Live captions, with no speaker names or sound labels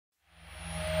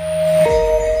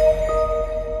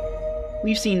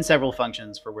We've seen several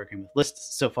functions for working with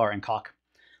lists so far in Coq.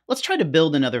 Let's try to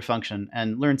build another function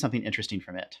and learn something interesting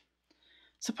from it.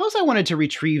 Suppose I wanted to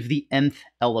retrieve the nth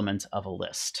element of a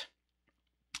list.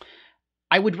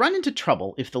 I would run into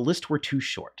trouble if the list were too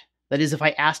short. That is, if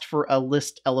I asked for a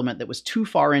list element that was too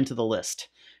far into the list.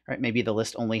 Right? Maybe the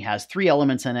list only has 3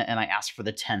 elements in it and I asked for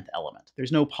the 10th element.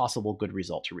 There's no possible good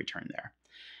result to return there.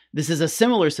 This is a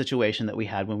similar situation that we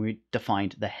had when we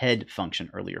defined the head function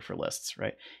earlier for lists,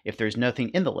 right? If there's nothing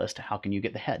in the list, how can you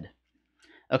get the head?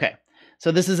 Okay,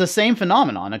 so this is the same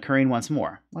phenomenon occurring once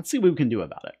more. Let's see what we can do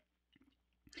about it.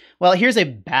 Well, here's a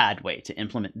bad way to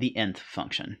implement the nth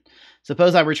function.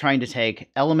 Suppose I were trying to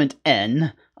take element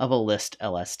n of a list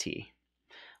LST.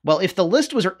 Well, if the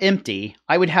list was empty,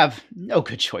 I would have no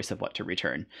good choice of what to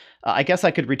return. I guess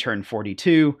I could return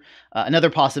 42.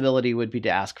 Another possibility would be to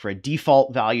ask for a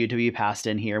default value to be passed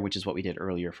in here, which is what we did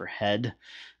earlier for head.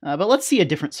 But let's see a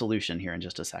different solution here in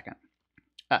just a second.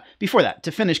 Before that,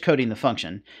 to finish coding the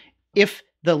function, if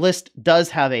the list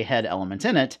does have a head element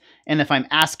in it, and if I'm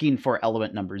asking for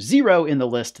element number 0 in the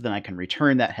list, then I can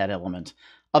return that head element.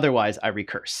 Otherwise, I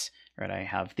recurse. Right, I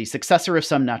have the successor of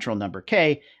some natural number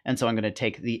k, and so I'm going to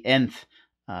take the nth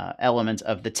element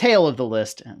of the tail of the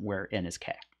list, where n is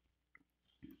k.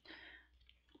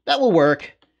 That will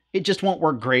work. It just won't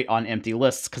work great on empty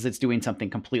lists because it's doing something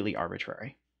completely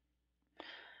arbitrary.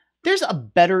 There's a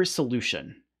better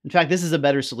solution. In fact, this is a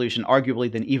better solution,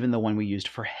 arguably, than even the one we used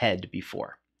for head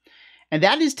before. And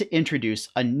that is to introduce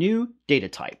a new data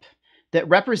type that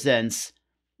represents,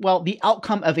 well, the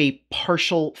outcome of a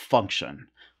partial function.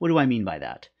 What do I mean by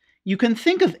that? You can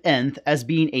think of nth as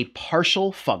being a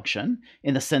partial function,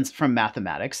 in the sense from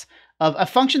mathematics, of a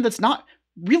function that's not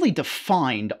really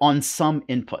defined on some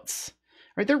inputs.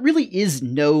 Right? There really is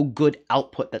no good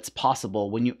output that's possible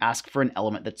when you ask for an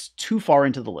element that's too far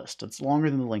into the list. It's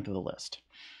longer than the length of the list.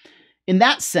 In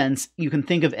that sense, you can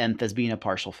think of nth as being a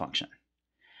partial function.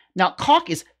 Now,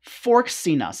 Coq is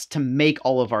forcing us to make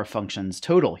all of our functions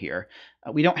total here.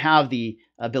 We don't have the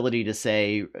ability to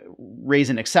say, raise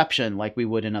an exception like we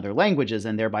would in other languages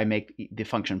and thereby make the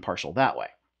function partial that way.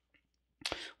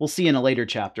 We'll see in a later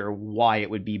chapter why it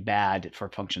would be bad for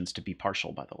functions to be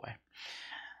partial, by the way.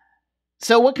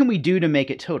 So what can we do to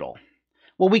make it total?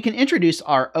 Well, we can introduce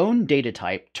our own data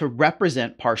type to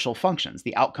represent partial functions,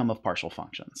 the outcome of partial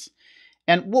functions.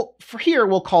 And for here,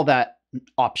 we'll call that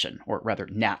option, or rather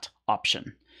nat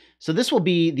option. So this will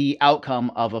be the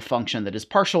outcome of a function that is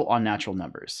partial on natural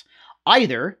numbers.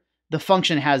 Either the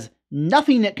function has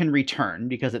nothing it can return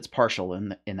because it's partial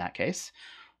in that case,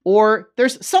 or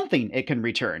there's something it can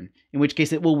return, in which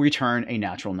case it will return a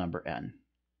natural number n.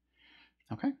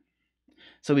 Okay?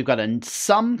 So we've got a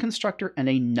sum constructor and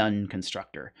a none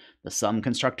constructor. The sum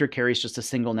constructor carries just a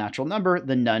single natural number.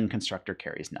 The none constructor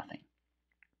carries nothing.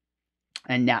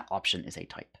 And nat option is a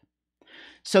type.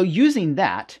 So using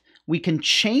that, we can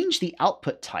change the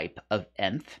output type of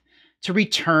nth to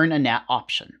return a nat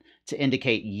option to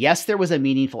indicate, yes, there was a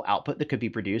meaningful output that could be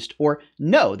produced, or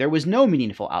no, there was no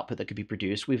meaningful output that could be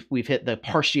produced. We've hit the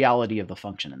partiality of the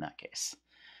function in that case.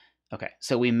 Okay,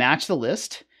 so we match the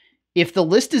list. If the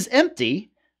list is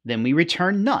empty, then we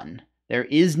return none. There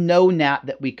is no nat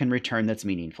that we can return that's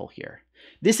meaningful here.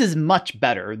 This is much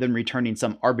better than returning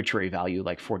some arbitrary value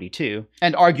like 42,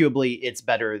 and arguably it's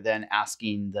better than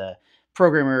asking the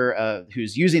programmer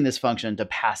who's using this function to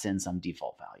pass in some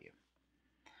default value.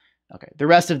 Okay, the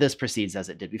rest of this proceeds as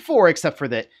it did before, except for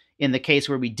that in the case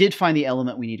where we did find the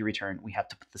element we need to return, we have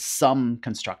to put the sum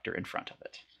constructor in front of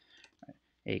it.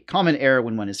 A common error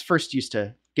when one is first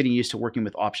getting used to working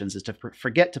with options is to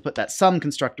forget to put that sum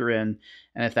constructor in,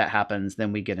 and if that happens,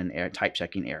 then we get an error, type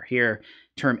checking error here.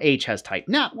 Term h has type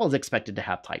nat, well, it's expected to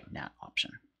have type nat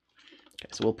option.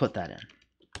 Okay, so we'll put that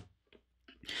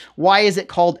in. Why is it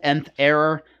called nth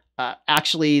error?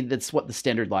 Actually, that's what the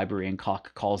standard library in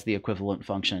Coq calls the equivalent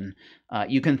function.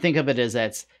 You can think of it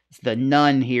as the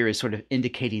none here is sort of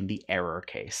indicating the error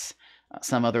case.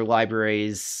 Some other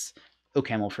libraries,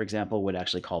 OCaml, for example, would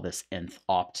actually call this nth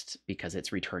opt because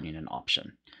it's returning an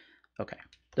option. Okay,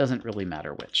 doesn't really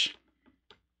matter which.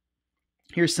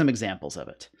 Here's some examples of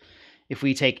it. If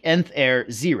we take nth error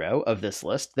 0 of this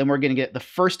list, then we're going to get the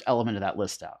first element of that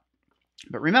list out.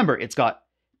 But remember, it's got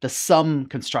the sum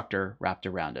constructor wrapped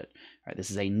around it. All right,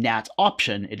 this is a nat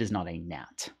option. It is not a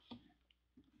nat.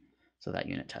 So that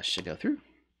unit test should go through.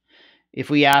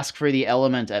 If we ask for the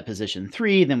element at position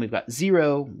 3, then we've got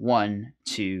 0, 1,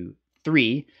 2,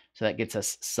 3. So that gets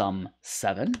us sum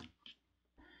 7.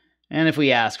 And if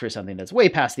we ask for something that's way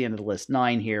past the end of the list,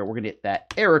 9 here, we're going to get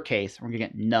that error case. We're going to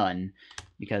get none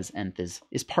because nth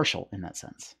is partial in that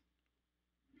sense.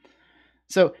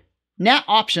 So Nat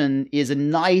option is a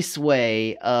nice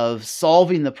way of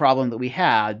solving the problem that we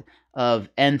had of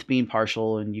nth being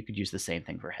partial, and you could use the same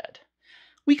thing for head.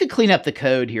 We could clean up the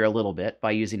code here a little bit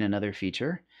by using another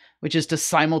feature, which is to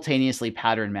simultaneously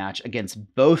pattern match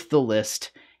against both the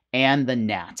list and the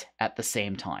nat at the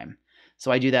same time.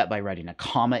 So I do that by writing a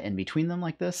comma in between them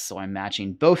like this. So I'm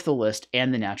matching both the list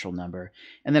and the natural number.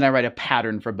 And then I write a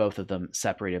pattern for both of them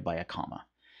separated by a comma.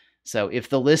 So if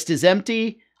the list is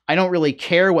empty, I don't really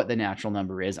care what the natural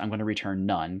number is. I'm going to return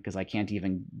none because I can't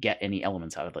even get any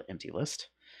elements out of the empty list.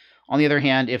 On the other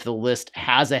hand, if the list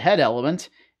has a head element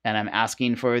and I'm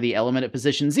asking for the element at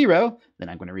position 0, then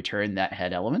I'm going to return that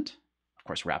head element, of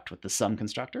course wrapped with the sum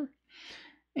constructor.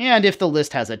 And if the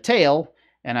list has a tail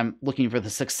and I'm looking for the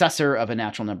successor of a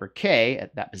natural number k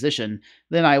at that position,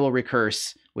 then I will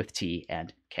recurse with t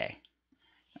and k.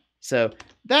 So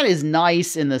that is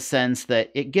nice in the sense that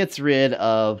it gets rid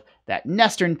of that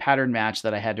Nestern pattern match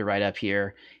that I had to write up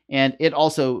here, and it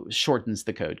also shortens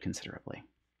the code considerably.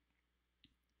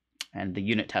 And the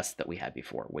unit tests that we had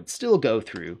before would still go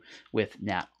through with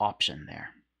nat option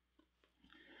there.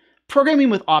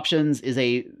 Programming with options is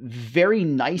a very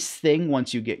nice thing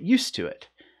once you get used to it.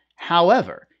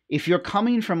 However, if you're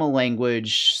coming from a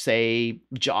language, say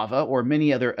Java or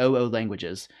many other OO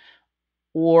languages,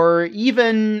 or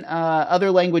even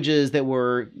other languages that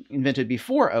were invented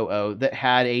before OO that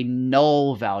had a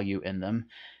null value in them,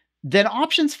 then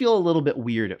options feel a little bit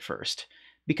weird at first,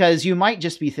 because you might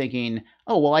just be thinking,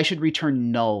 oh, well, I should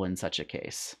return null in such a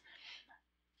case.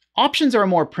 Options are a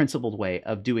more principled way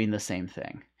of doing the same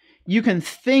thing. You can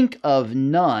think of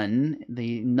none,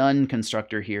 the none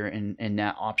constructor here in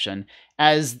nat option,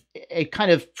 as a kind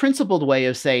of principled way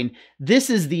of saying, this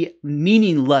is the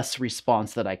meaningless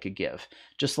response that I could give.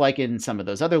 Just like in some of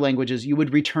those other languages, you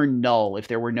would return null if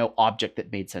there were no object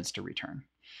that made sense to return.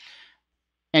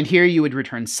 And here you would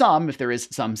return some if there is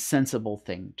some sensible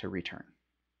thing to return.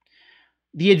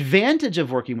 The advantage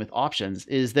of working with options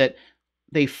is that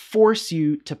they force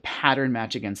you to pattern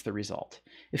match against the result.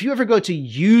 If you ever go to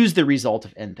use the result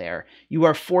of nth error, you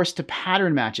are forced to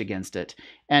pattern match against it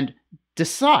and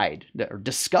decide or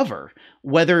discover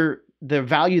whether the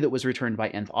value that was returned by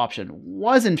nth option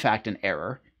was in fact an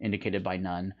error indicated by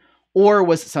none, or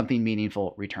was something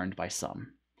meaningful returned by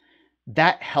some.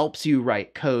 That helps you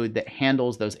write code that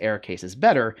handles those error cases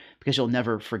better because you'll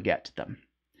never forget them.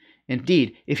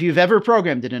 Indeed, if you've ever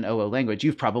programmed in an OO language,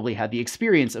 you've probably had the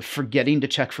experience of forgetting to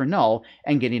check for null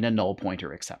and getting a null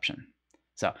pointer exception.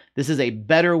 So this is a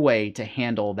better way to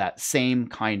handle that same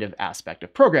kind of aspect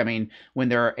of programming when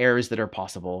there are errors that are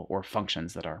possible or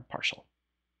functions that are partial.